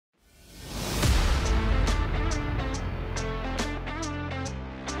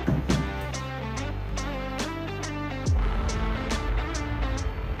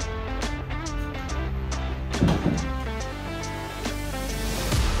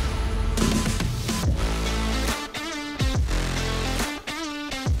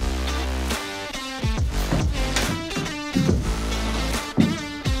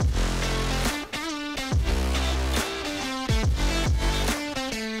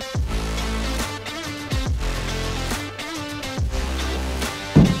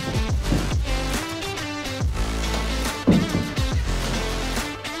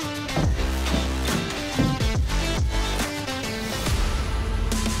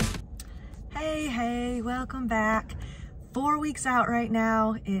Hey, welcome back. 4 weeks out right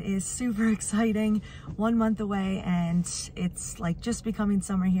now. It is super exciting. 1 month away and it's like just becoming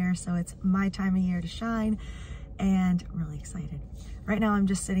summer here, so it's my time of year to shine and I'm really excited. Right now I'm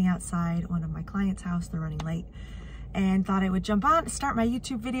just sitting outside one of my clients' house. They're running late and thought I would jump on to start my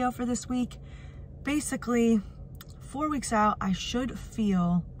YouTube video for this week. Basically, 4 weeks out, I should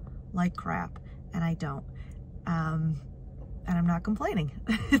feel like crap and I don't. And I'm not complaining.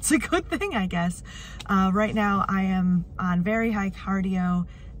 It's a good thing, I guess. Right now I am on very high cardio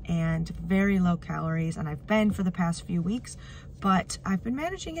and very low calories, and I've been for the past few weeks, but I've been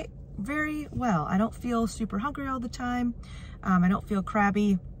managing it very well. I don't feel super hungry all the time. I don't feel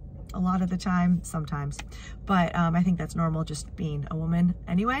crabby a lot of the time, sometimes, but I think that's normal just being a woman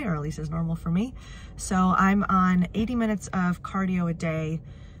anyway, or at least is normal for me. So I'm on 80 minutes of cardio a day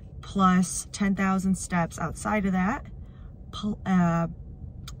plus 10,000 steps outside of that.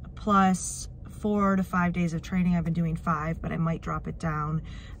 Plus 4 to 5 days of training. I've been doing 5, but I might drop it down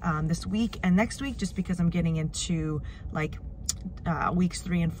this week and next week just because I'm getting into like weeks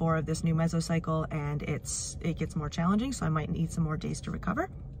 3 and 4 of this new mesocycle and it gets more challenging, so I might need some more days to recover.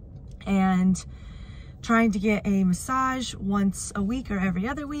 And trying to get a massage once a week or every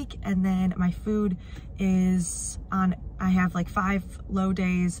other week, and then my food is on, I have like 5 low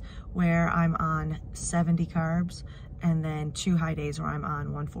days where I'm on 70 carbs and then 2 high days where I'm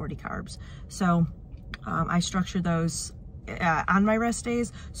on 140 carbs. So I structure those on my rest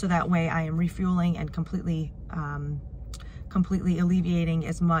days, so that way I am refueling and completely alleviating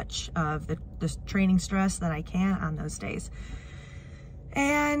as much of the training stress that I can on those days.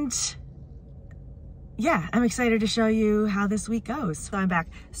 And yeah, I'm excited to show you how this week goes. So I'm back.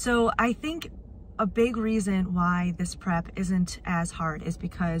 So I think a big reason why this prep isn't as hard is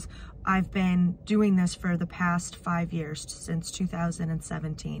because I've been doing this for the past 5 years, since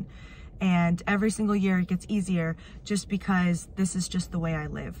 2017. And every single year it gets easier just because this is just the way I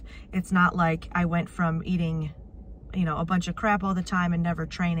live. It's not like I went from eating, you know, a bunch of crap all the time and never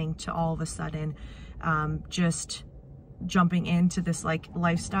training to all of a sudden just jumping into this like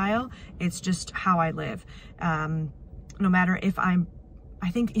lifestyle. It's just how I live. No matter if I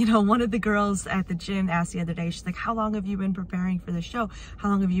think, you know, one of the girls at the gym asked the other day, she's like, how long have you been preparing for the show? How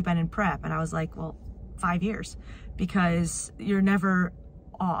long have you been in prep? And I was like, well, 5 years, because you're never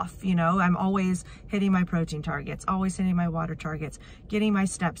off, you know? I'm always hitting my protein targets, always hitting my water targets, getting my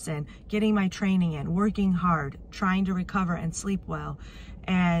steps in, getting my training in, working hard, trying to recover and sleep well.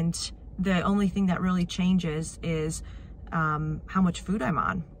 And the only thing that really changes is how much food I'm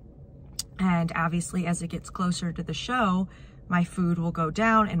on. And obviously, as it gets closer to the show, my food will go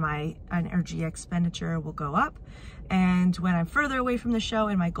down and my energy expenditure will go up. And when I'm further away from the show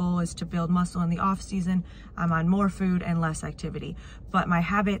and my goal is to build muscle in the off season, I'm on more food and less activity. But my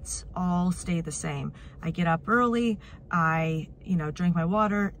habits all stay the same. I get up early, I, you know, drink my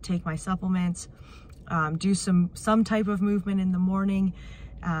water, take my supplements, do some type of movement in the morning.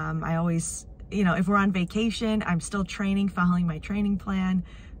 I always, you know, if we're on vacation, I'm still training, following my training plan.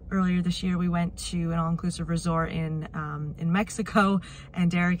 Earlier this year, we went to an all-inclusive resort in Mexico, and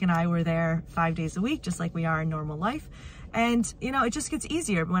Derek and I were there 5 days a week, just like we are in normal life. And, you know, it just gets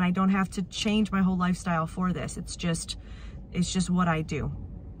easier when I don't have to change my whole lifestyle for this. It's just what I do.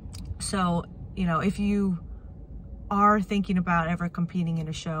 So, you know, if you are thinking about ever competing in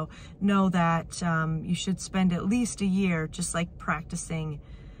a show, know that you should spend at least a year just like practicing,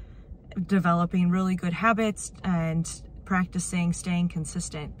 developing really good habits and practicing staying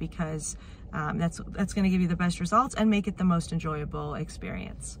consistent, because that's going to give you the best results and make it the most enjoyable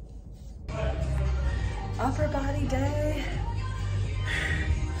experience. Upper body day.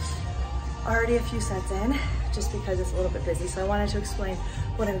 Already a few sets in, just because it's a little bit busy. So I wanted to explain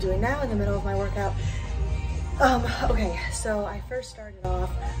what I'm doing now in the middle of my workout. Okay, so I first started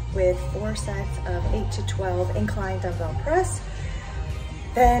off with 4 sets of 8 to 12 incline dumbbell press.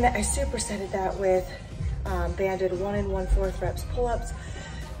 Then I supersetted that with banded 1 1/4 reps pull-ups.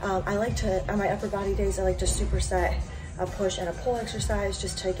 I like to, on my upper body days, I like to superset a push and a pull exercise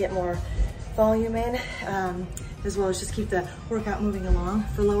just to get more volume in, as well as just keep the workout moving along.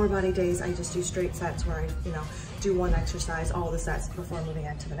 For lower body days, I just do straight sets where I, you know, do one exercise, all the sets before moving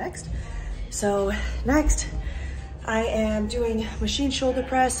on to the next. So next, I am doing machine shoulder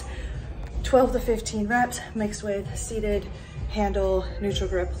press, 12 to 15 reps mixed with seated handle, neutral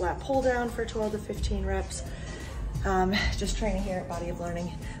grip, lat pull down for 12 to 15 reps. Just training here at Body of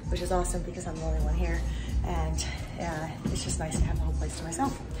Learning, which is awesome because I'm the only one here. And it's just nice to have the whole place to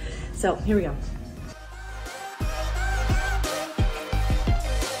myself. So here we go.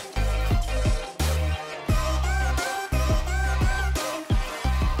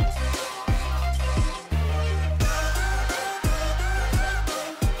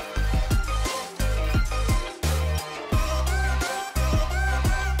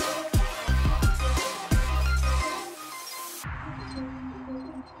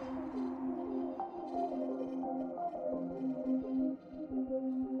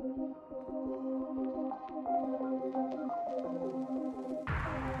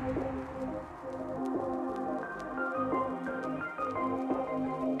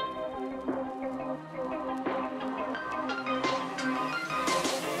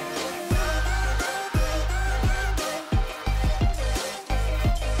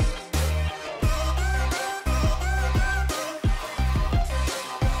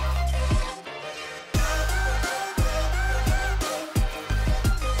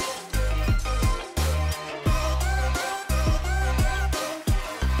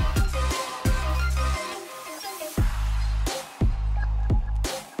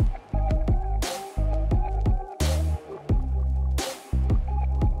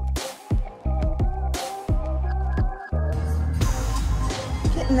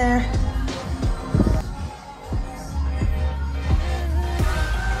 getting there.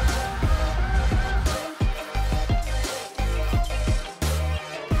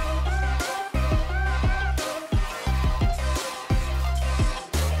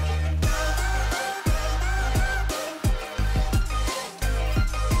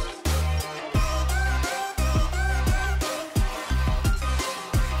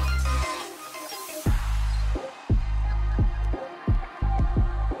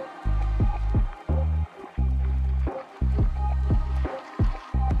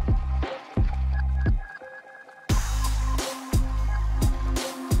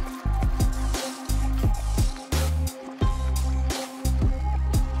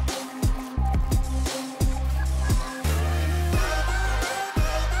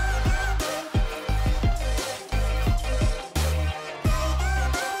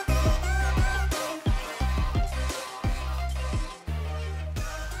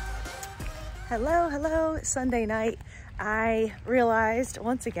 Hello, Sunday night. I realized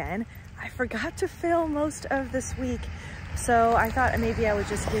once again, I forgot to film most of this week. So I thought maybe I would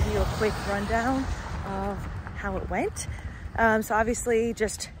just give you a quick rundown of how it went. So obviously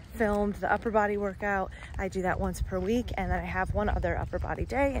just filmed the upper body workout. I do that once per week, and then I have one other upper body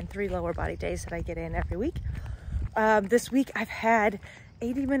day and 3 lower body days that I get in every week. This week I've had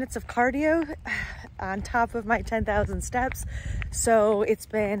 80 minutes of cardio on top of my 10,000 steps. So it's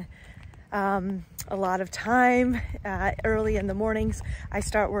been a lot of time. Early in the mornings, I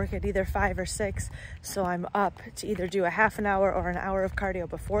start work at either 5 or 6. So I'm up to either do a half an hour or an hour of cardio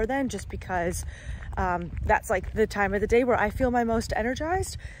before then, just because that's like the time of the day where I feel my most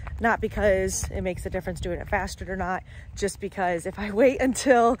energized. Not because it makes a difference doing it fasted or not, just because if I wait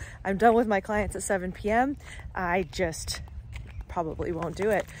until I'm done with my clients at 7 p.m., I just probably won't do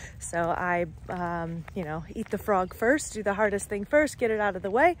it. So I, you know, eat the frog first, do the hardest thing first, get it out of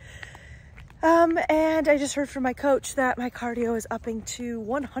the way. And I just heard from my coach that my cardio is upping to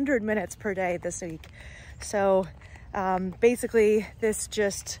 100 minutes per day this week. So basically this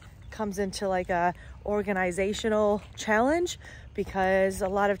just comes into like a organizational challenge, because a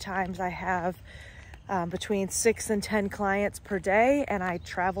lot of times I have between 6 and 10 clients per day, and I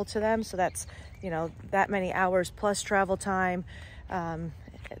travel to them. So that's, you know, that many hours plus travel time,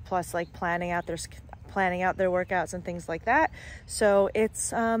 plus like planning out their workouts and things like that. So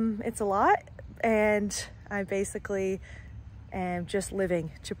it's a lot, and I basically am just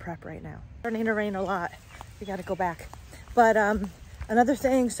living to prep right now. Starting to rain a lot. We got to go back. But another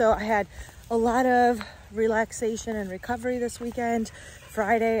thing, so I had a lot of relaxation and recovery this weekend.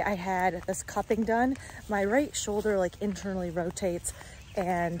 Friday I had this cupping done. My right shoulder like internally rotates,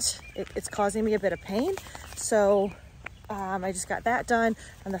 and it's causing me a bit of pain. So I just got that done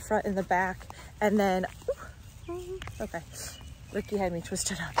on the front and the back, and then okay, Ricky had me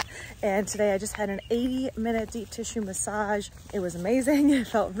twisted up. And today I just had an 80-minute deep tissue massage. It was amazing. It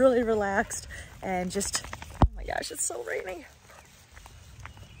felt really relaxed, and just, oh my gosh, it's so raining.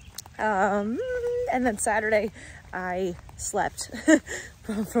 And then Saturday I slept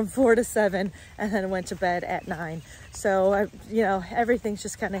from 4 to 7, and then went to bed at 9. So you know, everything's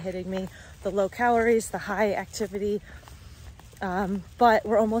just kind of hitting me. The low calories, the high activity. But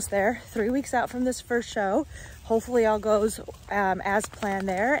we're almost there, 3 weeks out from this first show. Hopefully all goes as planned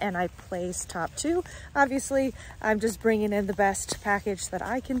there, and I place top 2. Obviously, I'm just bringing in the best package that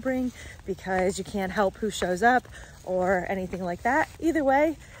I can bring, because you can't help who shows up or anything like that. Either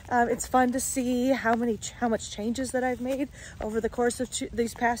way, it's fun to see how much changes that I've made over the course of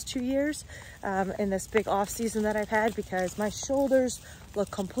these past 2 years, in this big off season that I've had, because my shoulders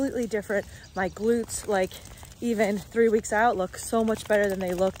look completely different. My glutes, like, even 3 weeks out, look so much better than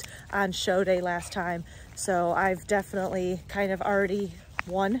they looked on show day last time. So I've definitely kind of already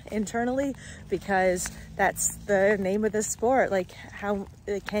won internally, because that's the name of this sport. Like, how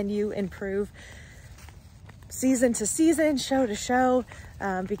can you improve season to season, show to show?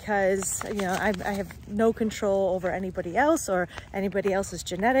 Because, you know, I have no control over anybody else or anybody else's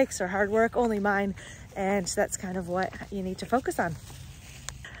genetics or hard work, only mine. And that's kind of what you need to focus on.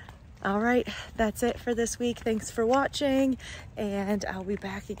 All right, that's it for this week. Thanks for watching, and I'll be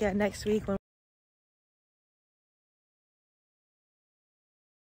back again next week.